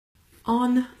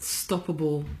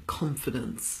Unstoppable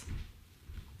confidence.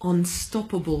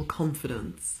 Unstoppable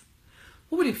confidence.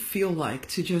 What would it feel like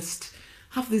to just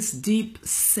have this deep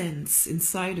sense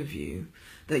inside of you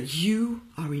that you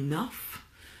are enough,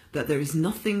 that there is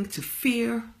nothing to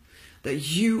fear, that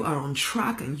you are on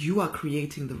track and you are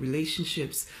creating the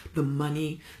relationships, the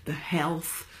money, the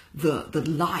health, the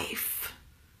life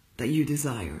that you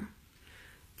desire?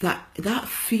 That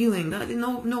feeling, that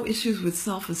no issues with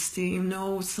self-esteem,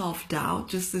 no self-doubt,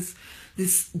 just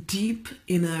this deep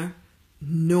inner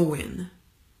knowing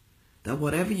that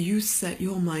whatever you set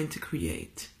your mind to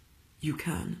create, you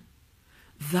can.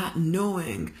 That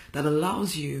knowing that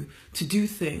allows you to do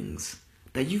things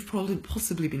that you've probably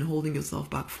possibly been holding yourself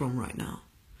back from right now.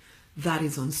 That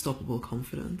is unstoppable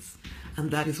confidence. And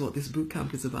that is what this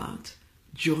bootcamp is about.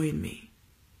 Join me.